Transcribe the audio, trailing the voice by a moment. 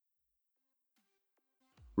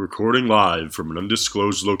Recording live from an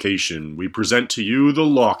undisclosed location, we present to you the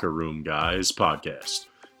Locker Room Guys podcast.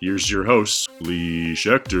 Here's your hosts, Lee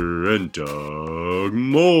Schechter and Doug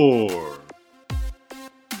Moore.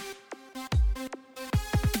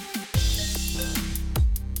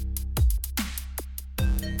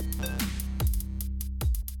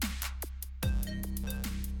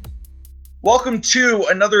 Welcome to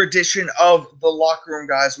another edition of the Locker Room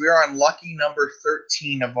Guys. We are on lucky number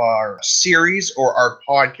 13 of our series, or our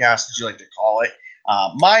podcast, as you like to call it.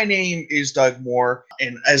 My name is Doug Moore,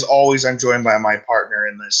 and as always, I'm joined by my partner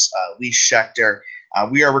in this, Lee Schechter.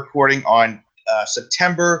 We are recording on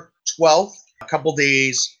September 12th, a couple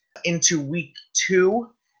days into week 2,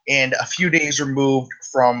 and a few days removed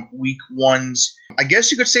from week 1's, I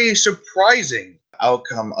guess you could say, surprising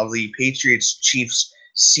outcome of the Patriots-Chiefs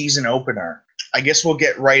season opener. I guess we'll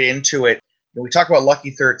get right into it. When we talk about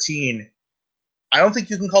lucky 13, I don't think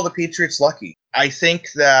you can call the Patriots lucky. I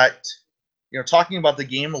think that, talking about the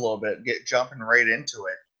game a little bit, jumping right into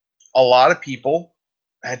it, a lot of people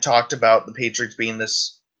had talked about the Patriots being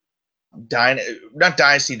this not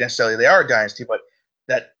dynasty necessarily, they are a dynasty, but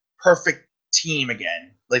that perfect team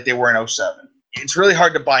again, like they were in 07. It's really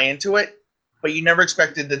hard to buy into it, but you never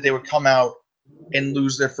expected that they would come out and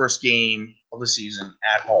lose their first game of the season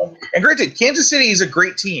at home. And granted, Kansas City is a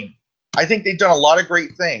great team. I think they've done a lot of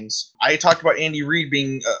great things. I talked about Andy Reid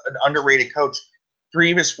being an underrated coach.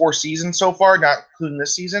 3 of his 4 seasons so far, not including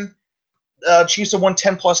this season, Chiefs have won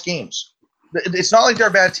 10-plus games. It's not like they're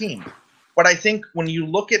a bad team. But I think when you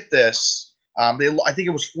look at this, I think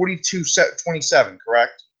it was 42-27,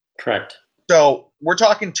 correct? Correct. So we're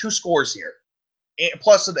talking 2 scores here,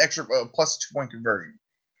 plus an extra plus a 2-point conversion.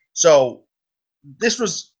 So this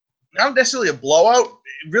was not necessarily a blowout.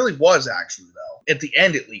 It really was, actually, though, at the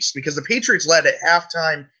end at least, because the Patriots led at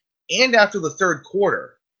halftime and after the third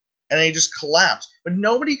quarter, and they just collapsed. But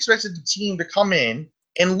nobody expected the team to come in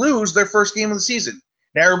and lose their first game of the season.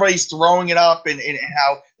 Now everybody's throwing it up and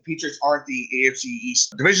how the Patriots aren't the AFC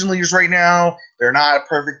East division leaders right now. They're not a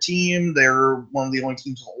perfect team. They're one of the only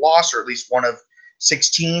teams with a loss, or at least one of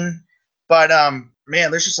 16. But,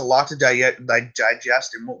 man, there's just a lot to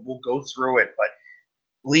digest, and we'll go through it. But,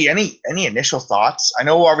 Lee, any initial thoughts? I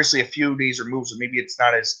know, obviously, a few days removed, so maybe it's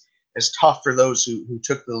not as tough for those who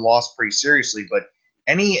took the loss pretty seriously. But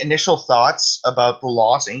any initial thoughts about the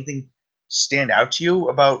loss? Anything stand out to you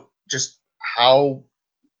about just how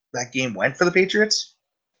that game went for the Patriots?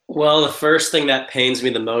 Well, the first thing that pains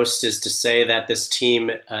me the most is to say that this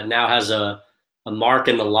team now has a mark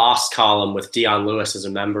in the loss column with Dion Lewis as a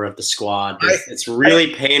member of the squad. It's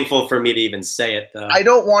really painful for me to even say it, though. I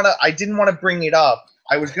didn't want to bring it up.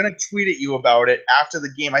 I was going to tweet at you about it after the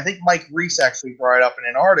game. I think Mike Reese actually brought it up in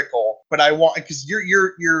an article, but I want, because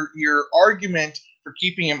your argument for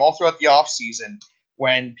keeping him all throughout the offseason,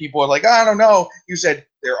 when people are like, I don't know, you said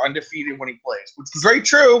they're undefeated when he plays, which is very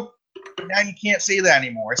true. But now you can't say that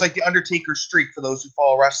anymore. It's like the Undertaker streak for those who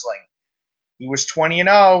follow wrestling. He was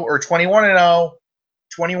 20-0 or 21-0.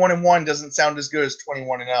 21-1 doesn't sound as good as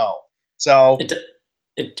 21-0. So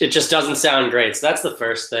it just doesn't sound great. So that's the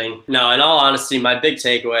first thing. No, in all honesty, my big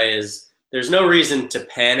takeaway is there's no reason to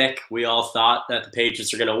panic. We all thought that the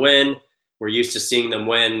Patriots are going to win. We're used to seeing them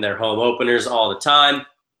win their home openers all the time.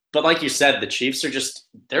 But like you said, the Chiefs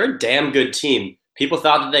they're a damn good team. People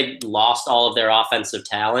thought that they lost all of their offensive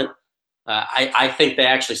talent. I think they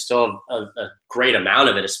actually still have a great amount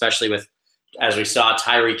of it, especially with, as we saw,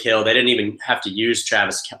 Tyreek Hill. They didn't even have to use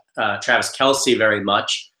Travis Kelce very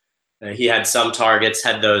much. He had some targets,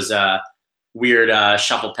 had those weird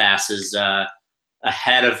shuffle passes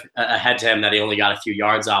ahead to him that he only got a few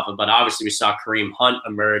yards off of. But obviously we saw Kareem Hunt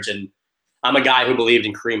emerge, and I'm a guy who believed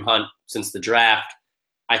in Kareem Hunt since the draft.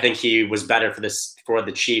 I think he was better for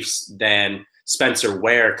the Chiefs than Spencer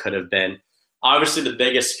Ware could have been. Obviously, the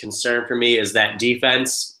biggest concern for me is that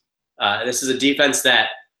defense. This is a defense that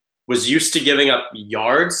was used to giving up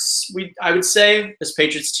yards, I would say. This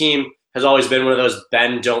Patriots team has always been one of those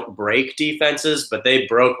bend, don't break defenses, but they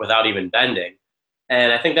broke without even bending.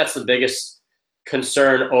 And I think that's the biggest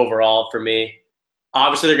concern overall for me.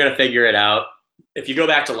 Obviously, they're going to figure it out. If you go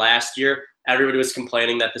back to last year, everybody was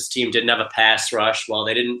complaining that this team didn't have a pass rush. Well,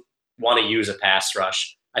 they didn't want to use a pass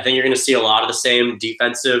rush. I think you're going to see a lot of the same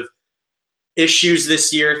defensive issues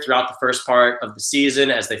this year throughout the first part of the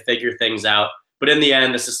season as they figure things out. But in the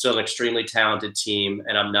end, this is still an extremely talented team,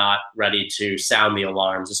 and I'm not ready to sound the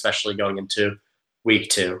alarms, especially going into week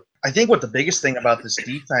 2. I think what the biggest thing about this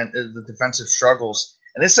defense is the defensive struggles,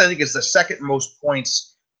 and this I think is the second most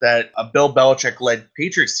points that a Bill Belichick-led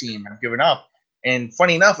Patriots team have given up. And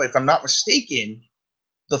funny enough, if I'm not mistaken,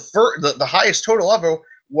 the highest total ever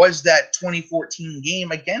was that 2014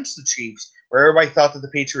 game against the Chiefs, where everybody thought that the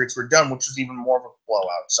Patriots were done, which was even more of a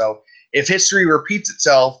blowout. So if history repeats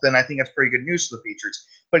itself, then I think that's pretty good news for the Patriots.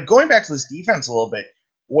 But going back to this defense a little bit,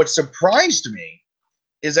 what surprised me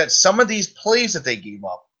is that some of these plays that they gave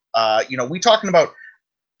up, we talking about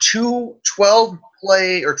 12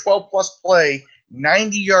 plus play,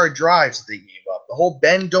 90-yard drives that they gave up. The whole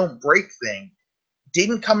bend, don't break thing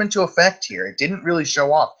didn't come into effect here. It didn't really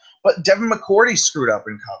show up. But Devin McCourty screwed up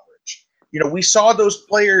in coverage. We saw those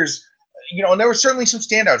players, and there were certainly some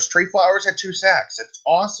standouts. Trey Flowers had 2 sacks. That's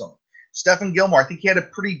awesome. Stephen Gilmore, I think he had a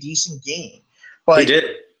pretty decent game. But he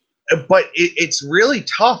did. But it's really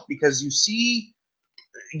tough because you see,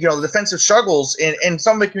 the defensive struggles, and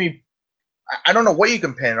some of it can be, I don't know what you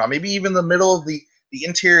can pin it on. Maybe even the middle of the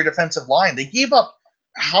interior defensive line. They gave up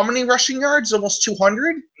how many rushing yards? Almost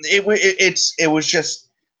 200? It was just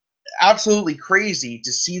absolutely crazy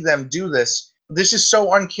to see them do this. This is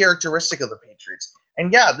so uncharacteristic of the Patriots.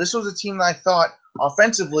 And yeah, this was a team that I thought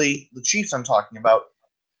offensively, the Chiefs I'm talking about,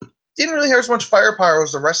 didn't really have as much firepower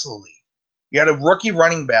as the rest of the league. You had a rookie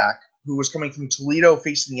running back who was coming from Toledo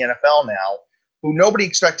facing the NFL now, who nobody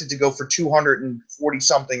expected to go for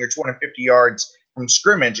 240-something or 250 yards from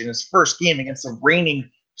scrimmage in his first game against the reigning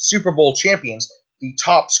Super Bowl champions, the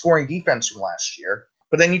top scoring defense from last year.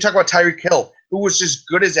 But then you talk about Tyreek Hill, who was just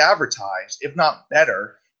good as advertised, if not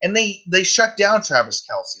better. And they shut down Travis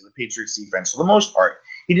Kelce, the Patriots defense, for the most part.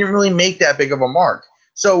 He didn't really make that big of a mark.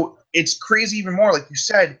 So it's crazy even more, like you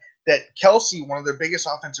said, that Kelce, one of their biggest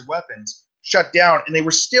offensive weapons, shut down, and they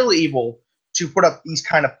were still able to put up these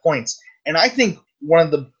kind of points. And I think one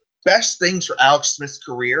of the best things for Alex Smith's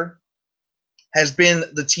career has been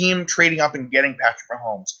the team trading up and getting Patrick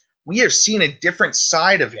Mahomes. We have seen a different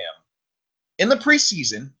side of him in the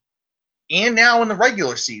preseason and now in the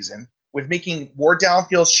regular season with making more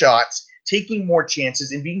downfield shots, taking more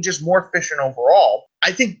chances, and being just more efficient overall.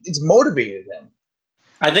 I think it's motivated him.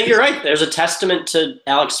 I think you're right. There's a testament to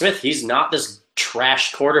Alex Smith. He's not this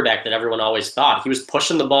trash quarterback that everyone always thought. He was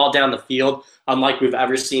pushing the ball down the field unlike we've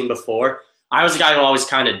ever seen before. I was a guy who always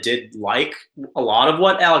kind of did like a lot of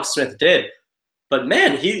what Alex Smith did. But,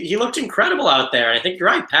 man, he looked incredible out there. And I think you're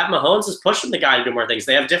right. Pat Mahomes is pushing the guy to do more things.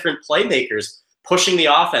 They have different playmakers pushing the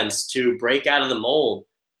offense to break out of the mold.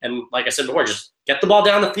 And like I said before, just get the ball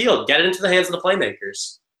down the field. Get it into the hands of the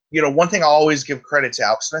playmakers. One thing I always give credit to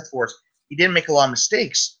Alex Smith for is he didn't make a lot of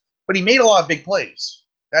mistakes, but he made a lot of big plays.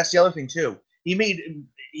 That's the other thing, too. He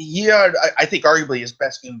had, I think, arguably his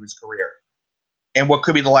best game of his career. And what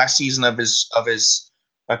could be the last season of his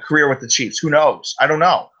career with the Chiefs. Who knows? I don't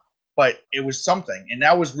know. But it was something. And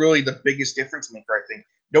that was really the biggest difference maker, I think.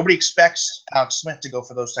 Nobody expects Alex Smith to go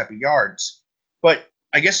for those type of yards. But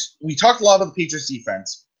I guess we talked a lot about the Patriots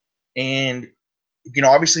defense. And,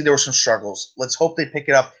 obviously there were some struggles. Let's hope they pick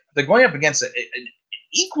it up. They're going up against an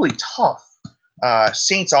equally tough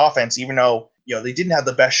Saints offense, even though, they didn't have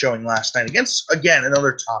the best showing last night against, again,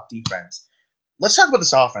 another top defense. Let's talk about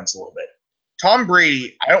this offense a little bit. Tom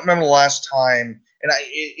Brady, I don't remember the last time, and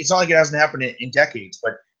it's not like it hasn't happened in decades,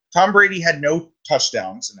 but Tom Brady had no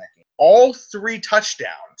touchdowns in that game. All 3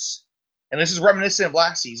 touchdowns, and this is reminiscent of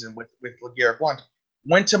last season with LeGarrette Blount,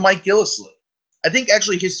 went to Mike Gillislee. I think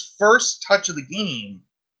actually his first touch of the game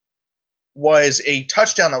was a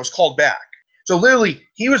touchdown that was called back. So literally,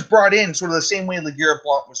 he was brought in sort of the same way LeGarrette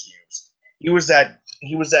Blount was used. He was that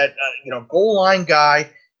goal line guy,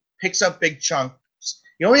 picks up big chunks.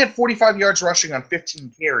 He only had 45 yards rushing on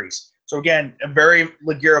 15 carries. So again, a very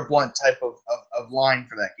LeGarrette Blount type of line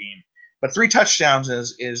for that game. But 3 touchdowns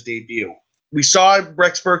in his debut. We saw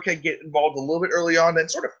Rex Burkhead get involved a little bit early on, then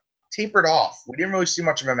sort of tapered off. We didn't really see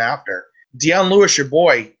much of him after. Deion Lewis, your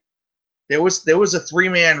boy, there was a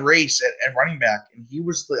 3-man race at running back, and he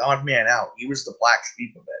was the odd man out. He was the black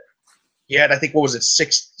sheep of it. He had, I think, what was it,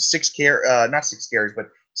 6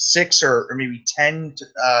 or maybe 10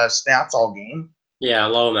 snaps all game. Yeah,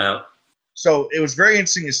 low amount. So it was very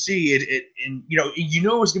interesting to see it. And you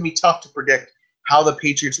knew it was going to be tough to predict how the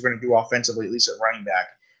Patriots were going to do offensively, at least at running back.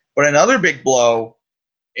 But another big blow,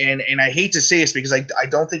 and I hate to say this because I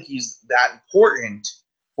don't think he's that important,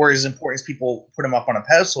 or as important as people put him up on a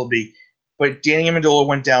pedestal, but Danny Amendola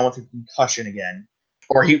went down with a concussion again.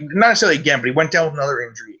 Or he not necessarily again, but he went down with another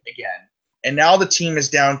injury again. And now the team is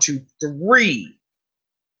down to 3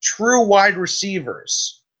 true wide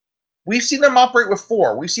receivers. We've seen them operate with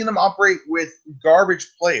 4. We've seen them operate with garbage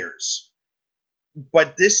players.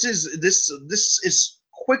 But this is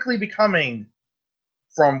quickly becoming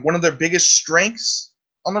from one of their biggest strengths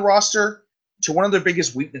on the roster to one of their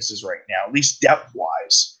biggest weaknesses right now, at least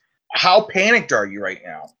depth-wise. How panicked are you right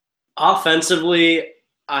now? Offensively,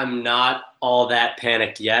 I'm not all that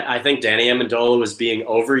panicked yet. I think Danny Amendola was being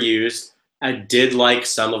overused. I did like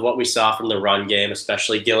some of what we saw from the run game,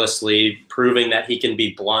 especially Gillislee proving that he can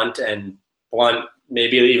be blunt,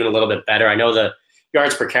 maybe even a little bit better. I know the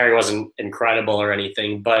yards per carry wasn't incredible or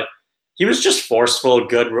anything, but he was just forceful,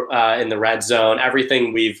 good in the red zone,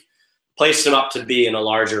 everything we've placed him up to be in a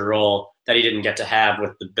larger role that he didn't get to have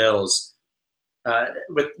with the Bills.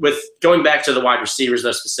 With going back to the wide receivers,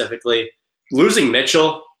 though, specifically, losing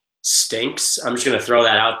Mitchell stinks. I'm just going to throw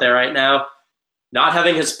that out there right now. Not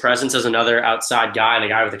having his presence as another outside guy and a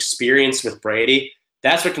guy with experience with Brady,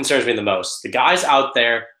 that's what concerns me the most. The guys out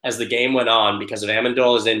there as the game went on because of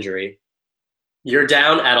Amendola's injury, you're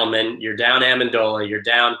down Edelman, you're down Amendola, you're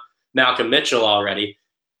down Malcolm Mitchell already.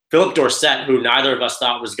 Philip Dorsett, who neither of us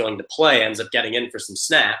thought was going to play, ends up getting in for some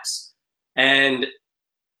snaps. And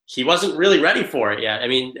he wasn't really ready for it yet. I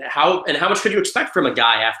mean, how much could you expect from a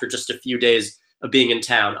guy after just a few days of being in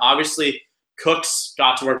town? Obviously, Cooks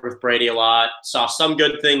got to work with Brady a lot, saw some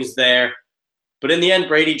good things there. But in the end,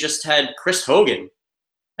 Brady just had Chris Hogan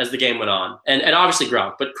as the game went on. And obviously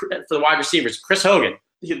Gronk. But for the wide receivers, Chris Hogan.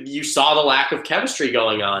 You saw the lack of chemistry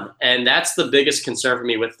going on. And that's the biggest concern for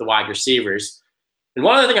me with the wide receivers. And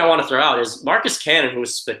one other thing I want to throw out is Marcus Cannon, who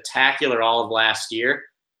was spectacular all of last year.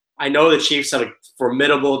 I know the Chiefs have a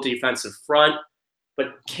formidable defensive front,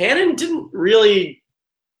 but Cannon didn't really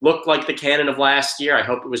look like the Cannon of last year. I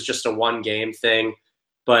hope it was just a one-game thing.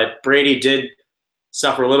 But Brady did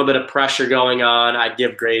suffer a little bit of pressure going on. I'd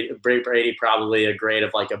give Brady probably a grade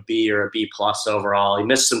of like a B or a B+ overall. He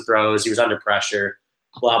missed some throws. He was under pressure,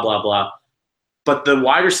 blah, blah, blah. But the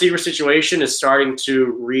wide receiver situation is starting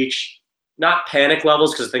to reach not panic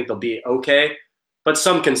levels because I think they'll be okay, but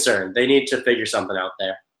some concern. They need to figure something out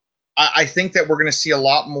there. I think that we're going to see a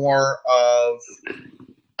lot more of.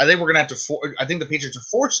 I think we're going to have to. I think the Patriots are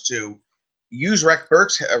forced to use Rex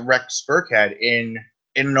Burkhead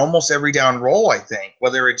in almost every down role. I think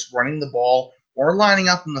whether it's running the ball or lining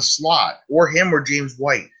up in the slot, or him or James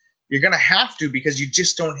White, you're going to have to because you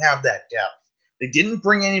just don't have that depth. They didn't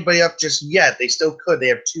bring anybody up just yet. They still could. They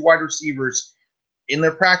have two wide receivers in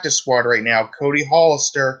their practice squad right now, Cody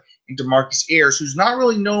Hollister and DeMarcus Ayers, who's not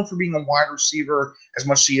really known for being a wide receiver as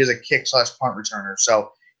much as he is a kick/punt returner.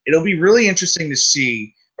 So it'll be really interesting to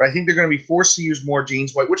see. But I think they're going to be forced to use more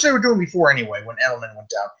James White, which they were doing before anyway when Edelman went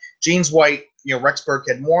down. James White, Rex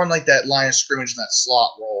Burkhead, more on like that line of scrimmage in that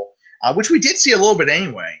slot role, which we did see a little bit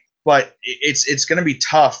anyway. But it's going to be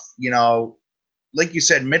tough. Like you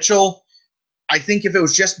said, Mitchell. I think if it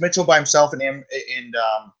was just Mitchell by himself and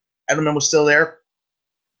Edelman was still there,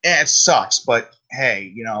 it sucks. But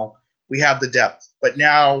hey, we have the depth. But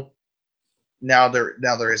now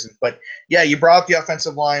there isn't. But yeah, you brought up the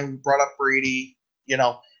offensive line, brought up Brady.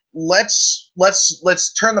 Let's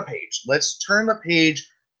turn the page. Let's turn the page.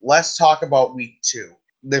 Let's talk about week 2.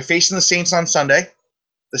 They're facing the Saints on Sunday.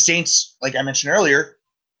 The Saints, like I mentioned earlier,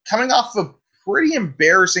 coming off a pretty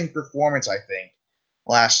embarrassing performance, I think,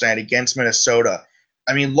 last night against Minnesota.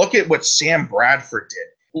 I mean, look at what Sam Bradford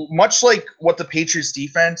did. Much like what the Patriots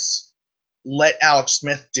defense let Alex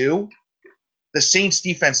Smith do, the Saints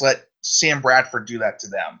defense let Sam Bradford do that to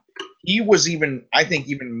them. He was even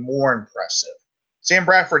more impressive. Sam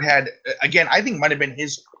Bradford had, again, I think might have been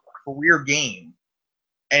his career game.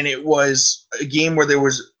 And it was a game where there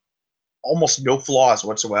was almost no flaws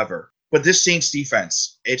whatsoever. But this Saints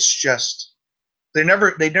defense, it's just they've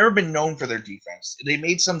never been known for their defense. They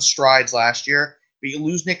made some strides last year, but you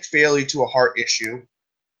lose Nick Fairley to a heart issue.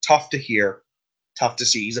 Tough to hear, tough to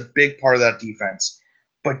see. He's a big part of that defense.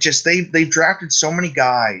 But just they've drafted so many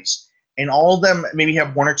guys, and all of them maybe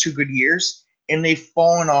have one or two good years, and they've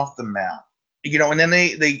fallen off the map. And then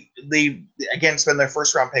they again spend their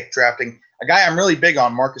first round pick drafting a guy I'm really big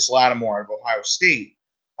on, Marcus Lattimore of Ohio State,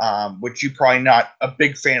 which you're probably not a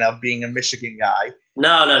big fan of, being a Michigan guy. No,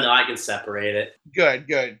 I can separate it.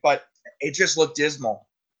 Good. But it just looked dismal.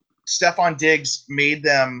 Stephon Diggs made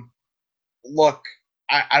them look,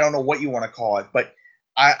 I don't know what you want to call it, but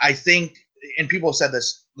I think, and people have said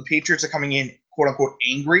this, the Patriots are coming in, quote unquote,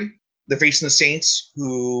 angry. They're facing the Saints,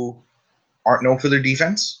 who aren't known for their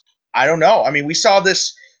defense. I don't know. I mean, we saw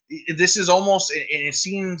this. This is almost, and it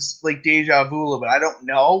seems like deja vu, but I don't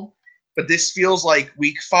know. But this feels like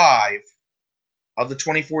week 5 of the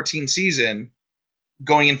 2014 season,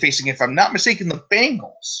 going and facing, if I'm not mistaken, the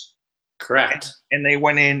Bengals. Correct. And they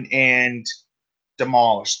went in and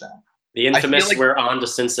demolished them. The infamous we're on to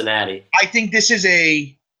Cincinnati. I think this is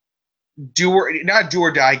a not do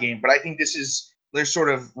or die game, but I think this is their sort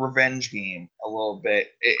of revenge game a little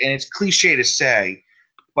bit. And it's cliche to say,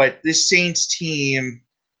 but this Saints team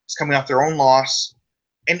is coming off their own loss.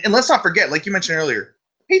 And let's not forget, like you mentioned earlier,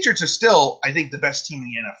 Patriots are still, I think, the best team in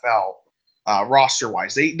the NFL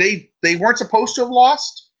roster-wise. They weren't supposed to have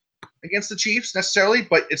lost against the Chiefs necessarily,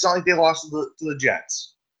 but it's not like they lost to the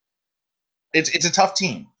Jets. It's a tough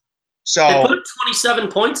team. So they put up 27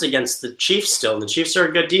 points against the Chiefs still, and the Chiefs are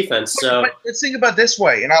a good defense. So but let's think about it this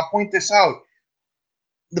way, and I'll point this out.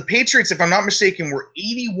 The Patriots, if I'm not mistaken, were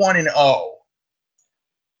 81-0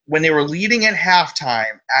 when they were leading at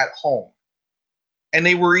halftime at home. And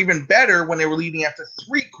they were even better when they were leading after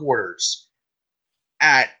 3 quarters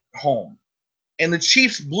at home. And the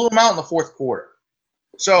Chiefs blew them out in the fourth quarter.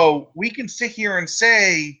 So we can sit here and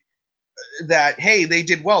say that, hey, they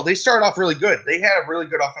did well. They started off really good. They had a really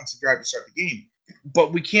good offensive drive to start the game.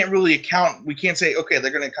 But we can't really account. We can't say, okay,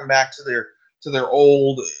 they're going to come back to their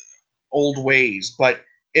old ways. But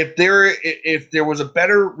if there was a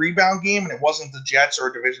better rebound game and it wasn't the Jets or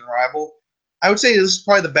a division rival, I would say this is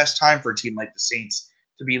probably the best time for a team like the Saints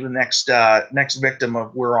to be the next victim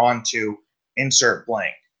of we're on to insert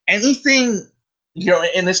blank. Anything,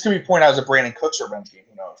 and this can be pointed out as a Brandon Cooks revenge game,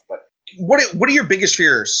 who knows? But what are your biggest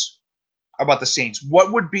fears about the Saints?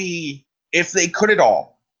 What would be, if they could at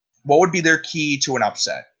all, what would be their key to an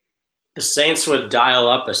upset? The Saints would dial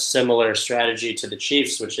up a similar strategy to the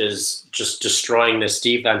Chiefs, which is just destroying this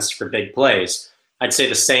defense for big plays. I'd say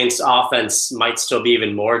the Saints offense might still be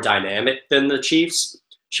even more dynamic than the Chiefs.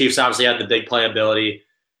 Chiefs obviously had the big playability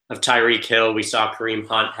of Tyreek Hill. We saw Kareem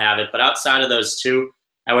Hunt have it. But outside of those two,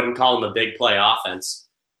 I wouldn't call them a big play offense.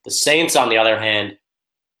 The Saints, on the other hand,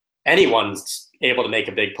 anyone's able to make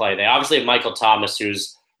a big play. They obviously have Michael Thomas,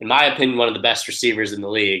 who's, in my opinion, one of the best receivers in the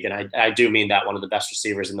league. And I do mean that, one of the best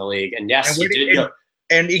receivers in the league. And yes, he did go.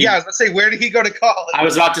 And let's say, where did he go to college? I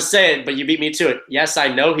was about to say it, but you beat me to it. Yes,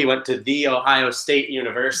 I know he went to The Ohio State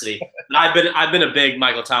University. And I've been a big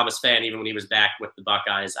Michael Thomas fan even when he was back with the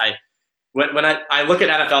Buckeyes. When I look at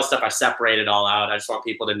NFL stuff, I separate it all out. I just want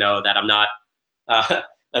people to know that I'm not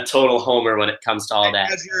a total homer when it comes to all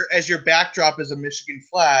that. As your backdrop is a Michigan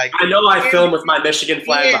flag. I know I film with my Michigan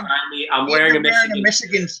flag behind me. I'm wearing a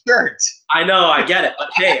Michigan shirt. I know, I get it. But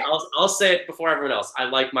hey, I'll say it before everyone else. I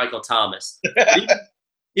like Michael Thomas.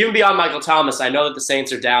 Even beyond Michael Thomas, I know that the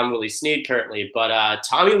Saints are down Willie Snead currently, but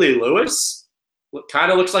Tommy Lee Lewis kind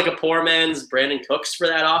of looks like a poor man's Brandon Cooks for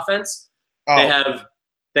that offense. Oh.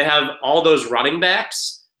 They have all those running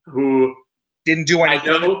backs who didn't do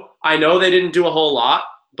anything. I know they didn't do a whole lot,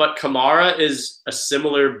 but Kamara is a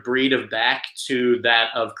similar breed of back to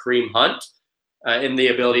that of Kareem Hunt in the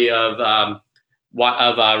ability of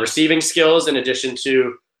receiving skills in addition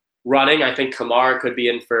to running. I think Kamara could be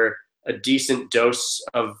in for a decent dose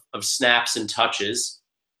of snaps and touches.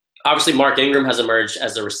 Obviously, Mark Ingram has emerged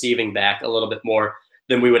as a receiving back a little bit more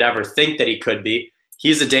than we would ever think that he could be.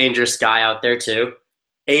 He's a dangerous guy out there too.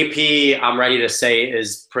 AP, I'm ready to say,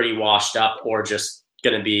 is pretty washed up or just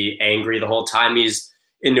going to be angry the whole time he's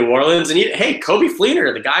in New Orleans. And hey, Kobe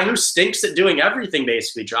Fleener, the guy who stinks at doing everything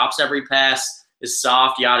basically, drops every pass, is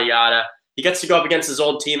soft, yada, yada. He gets to go up against his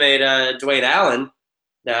old teammate, Dwayne Allen,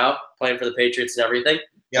 now playing for the Patriots and everything.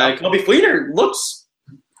 Yeah, Kobe Fleener looks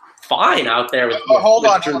fine out there with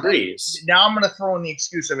Drew Brees. Now I'm going to throw in the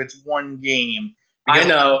excuse of it's one game. I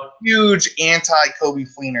know. Huge anti-Kobe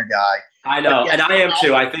Fleener guy. I know, and I am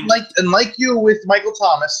too. I think, like you with Michael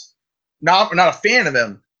Thomas, not a fan of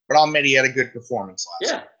him, but I'll admit he had a good performance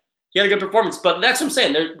last night. He had a good performance, but that's what I'm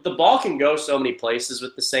saying. The ball can go so many places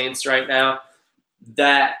with the Saints right now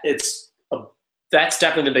that that's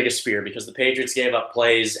definitely the biggest fear because the Patriots gave up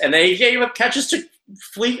plays and they gave up catches to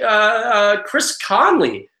Chris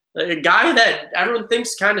Conley, a guy that everyone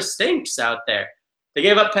thinks kind of stinks out there. They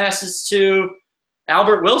gave up passes to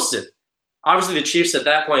Albert Wilson. Obviously, the Chiefs at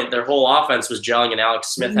that point, their whole offense was gelling, and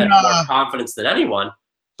Alex Smith had more confidence than anyone.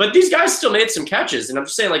 But these guys still made some catches, and I'm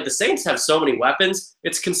just saying, the Saints have so many weapons.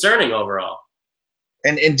 It's concerning overall.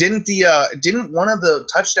 And didn't one of the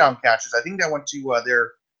touchdown catches? I think that went to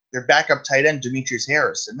their backup tight end Demetrius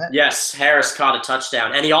Harris, didn't it? Yes, Harris caught a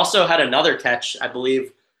touchdown, and he also had another catch, I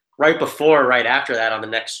believe, right after that on the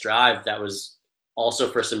next drive. That was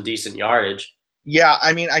also for some decent yardage. Yeah,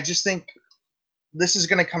 I mean, I just think this is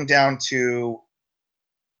going to come down to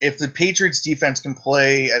if the Patriots defense can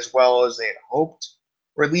play as well as they had hoped,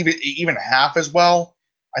 or leave it even half as well.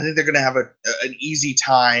 I think they're going to have an easy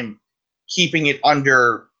time keeping it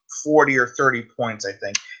under 40 or 30 points, I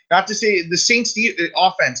think. Not to say the Saints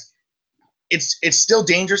offense, it's still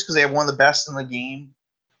dangerous because they have one of the best in the game,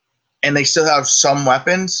 and they still have some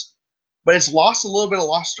weapons, but it's lost a little bit of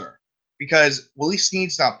luster because Willie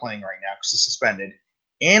Snead's not playing right now because he's suspended.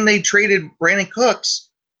 And they traded Brandon Cooks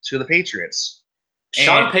to the Patriots.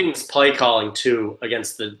 Sean Payton's play calling, too,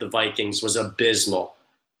 against the Vikings was abysmal.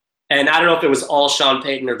 And I don't know if it was all Sean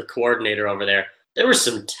Payton or the coordinator over there. There was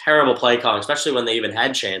some terrible play calling, especially when they even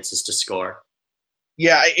had chances to score.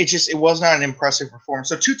 Yeah, it was not an impressive performance.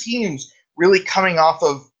 So two teams really coming off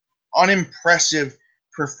of unimpressive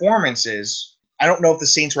performances. I don't know if the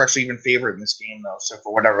Saints were actually even favored in this game, though, so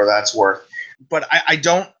for whatever that's worth. But I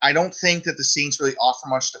don't think that the Saints really offer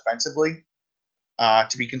much defensively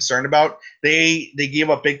to be concerned about. They gave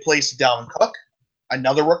up big plays to Dalvin Cook,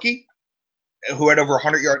 another rookie, who had over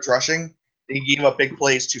 100 yards rushing. They gave up big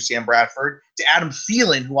plays to Sam Bradford, to Adam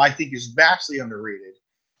Thielen, who I think is vastly underrated,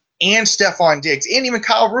 and Stephon Diggs, and even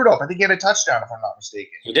Kyle Rudolph. I think he had a touchdown, if I'm not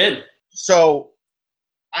mistaken. He did. So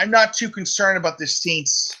I'm not too concerned about the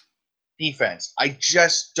Saints defense. I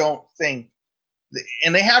just don't think –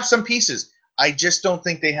 and they have some pieces. I just don't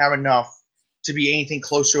think they have enough to be anything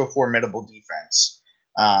close to a formidable defense.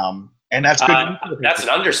 And that's good. That's an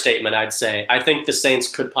understatement, I'd say. I think the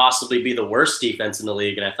Saints could possibly be the worst defense in the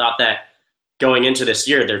league, and I thought that going into this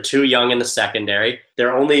year, they're too young in the secondary.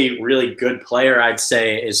 Their only really good player, I'd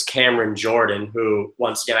say, is Cameron Jordan, who,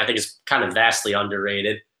 once again, I think is kind of vastly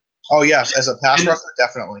underrated. Oh, yes, as a pass rusher,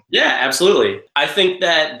 definitely. Yeah, absolutely. I think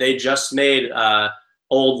that they just made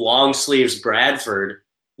old long sleeves Bradford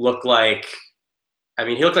look like – I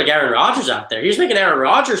mean, he looked like Aaron Rodgers out there. He was making Aaron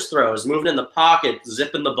Rodgers throws, moving in the pocket,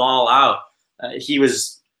 zipping the ball out. He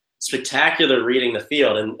was spectacular reading the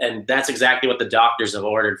field, and that's exactly what the doctors have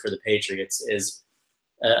ordered for the Patriots is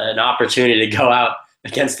an opportunity to go out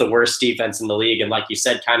against the worst defense in the league and, like you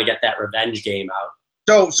said, kind of get that revenge game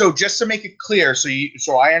out. So just to make it clear,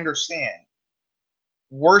 so I understand,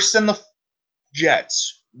 worse than the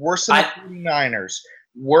Jets, worse than the 49ers,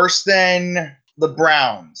 worse than the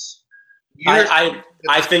Browns. I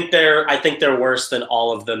think they're worse than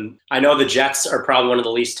all of them. I know the Jets are probably one of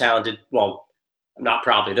the least talented. Well, not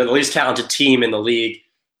probably. They're the least talented team in the league.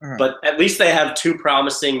 Mm-hmm. But at least they have two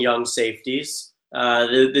promising young safeties.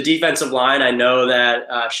 The defensive line, I know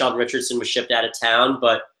that Sheldon Richardson was shipped out of town,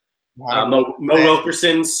 but Mo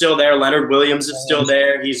Wilkerson's still there. Leonard Williams is still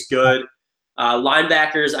there. He's good.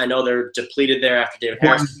 Linebackers, I know they're depleted there after David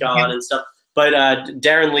Harris is gone and stuff. But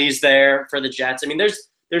Darren Lee's there for the Jets. I mean, there's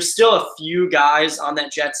still a few guys on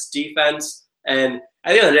that Jets defense. And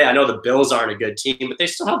at the end of the day, I know the Bills aren't a good team, but they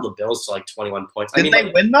still have the Bills to like 21 points. Didn't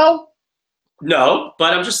they win, though? No,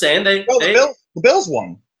 but I'm just saying the Bills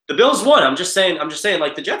won. The Bills won. I'm just saying,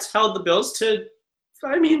 like the Jets held the Bills to,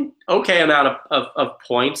 I mean, okay amount of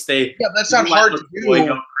points. That's not hard to do.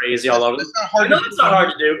 Go crazy all over. That's not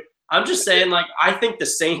hard to do. I'm just saying, like, I think the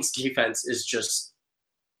Saints defense is just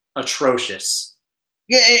atrocious.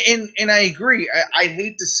 Yeah, and I agree. I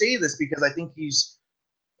hate to say this because I think he's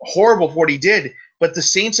horrible for what he did, but the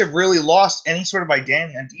Saints have really lost any sort of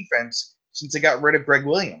identity on defense since they got rid of Greg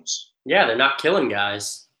Williams. Yeah, they're not killing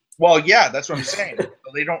guys. Well, yeah, that's what I'm saying.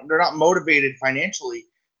 They're not motivated financially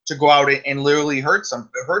to go out and literally hurt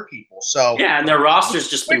people. So yeah, and their roster's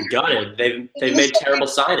just been gutted. They've made terrible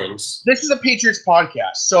signings. This is a Patriots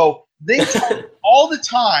podcast, so they talk all the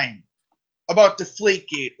time about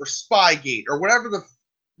Deflategate or Spygate or whatever the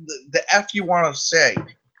F you want to say,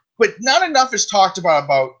 but not enough is talked about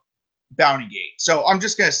Bountygate. So I'm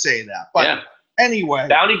just gonna say that. But anyway,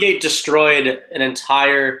 Bountygate destroyed an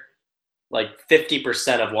entire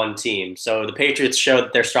 50% of one team. So the Patriots showed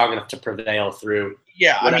that they're strong enough to prevail through.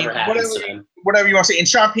 Yeah, whatever you want to say. And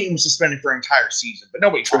Sean Payton was suspended for an entire season, but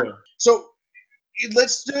nobody tried. So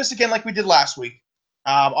let's do this again like we did last week.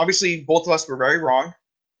 Obviously, both of us were very wrong,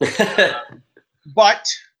 but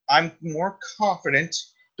I'm more confident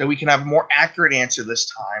that we can have a more accurate answer this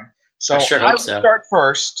time. So I will start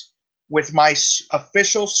first with my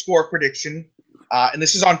official score prediction, and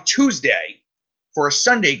this is on Tuesday for a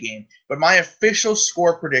Sunday game. But my official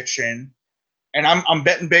score prediction, and I'm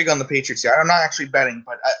betting big on the Patriots here. I'm not actually betting,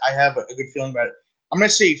 but I have a good feeling about it. I'm going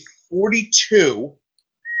to say 42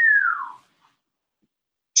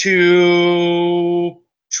 to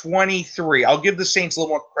 23. I'll give the Saints a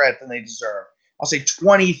little more credit than they deserve. I'll say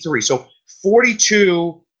 23. So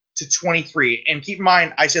 42 to 23. And keep in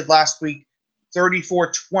mind, I said last week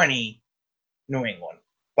 34-20 New England.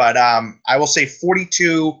 But I will say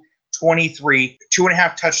 42-23,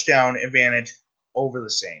 2.5 touchdown advantage over the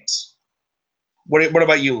Saints. What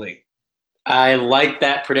about you, Lee? I like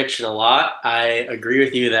that prediction a lot. I agree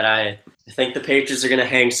with you that I think the Patriots are going to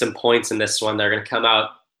hang some points in this one. They're going to come out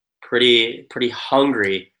pretty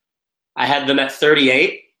hungry. I had them at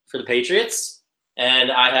 38 for the Patriots,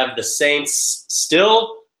 and I have the Saints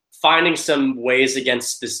still finding some ways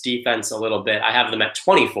against this defense a little bit. I have them at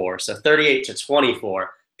 24, so 38 to 24.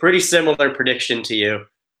 Pretty similar prediction to you.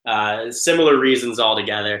 Similar reasons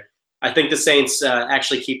altogether. I think the Saints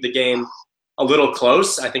actually keep the game a little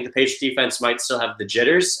close. I think the Patriots defense might still have the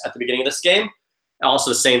jitters at the beginning of this game.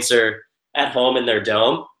 Also, the Saints are at home in their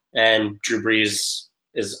dome, and Drew Brees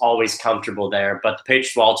is always comfortable there. But the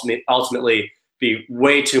Patriots will ultimately be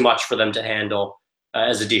way too much for them to handle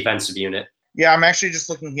as a defensive unit. Yeah, I'm actually just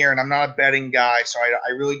looking here, and I'm not a betting guy, so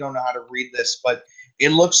I really don't know how to read this, but it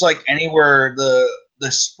looks like anywhere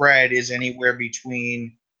the spread is anywhere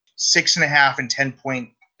between 6.5 and 10-point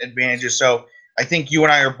advantages. So I think you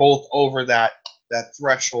and I are both over that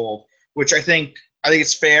threshold, which I think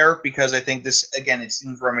it's fair, because I think this, again, it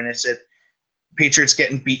seems reminiscent. Patriots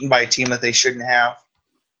getting beaten by a team that they shouldn't have,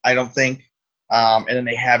 I don't think. And then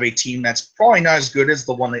they have a team that's probably not as good as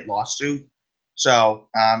the one they lost to. So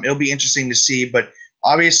it'll be interesting to see. But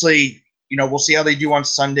obviously, we'll see how they do on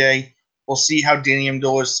Sunday. We'll see how Danny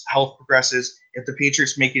Amendola's health progresses. If the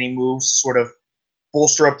Patriots make any moves to sort of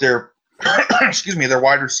bolster up their their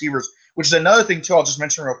wide receivers, which is another thing too. I'll just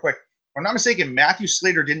mention real quick. If I'm not mistaken, Matthew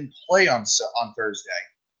Slater didn't play on Thursday.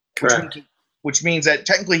 Correct. Which means that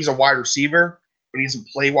technically he's a wide receiver, but he doesn't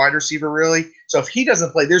play wide receiver really. So if he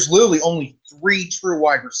doesn't play, there's literally only 3 true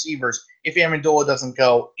wide receivers if Amendola doesn't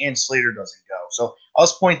go and Slater doesn't go. So I'll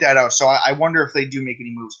just point that out. So I wonder if they do make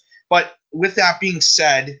any moves. But with that being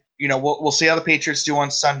said, we'll see how the Patriots do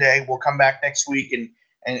on Sunday. We'll come back next week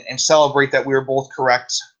and celebrate that we were both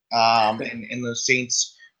correct, and the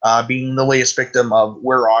Saints being the latest victim of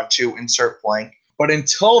we're on to insert blank. But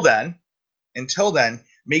until then,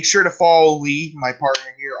 make sure to follow Lee, my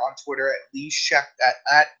partner here, on Twitter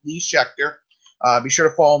at Lee Schechter. Be sure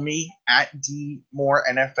to follow me at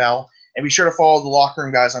DMoreNFL. And be sure to follow the Locker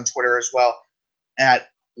Room Guys on Twitter as well at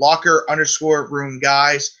Locker_Room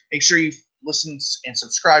Guys. Make sure you listen and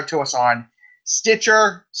subscribe to us on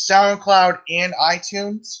Stitcher, SoundCloud, and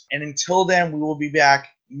iTunes. And until then, we will be back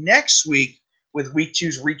next week with Week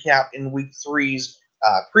 2's recap and Week 3's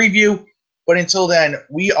preview. But until then,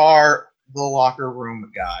 we are the Locker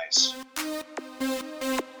Room Guys.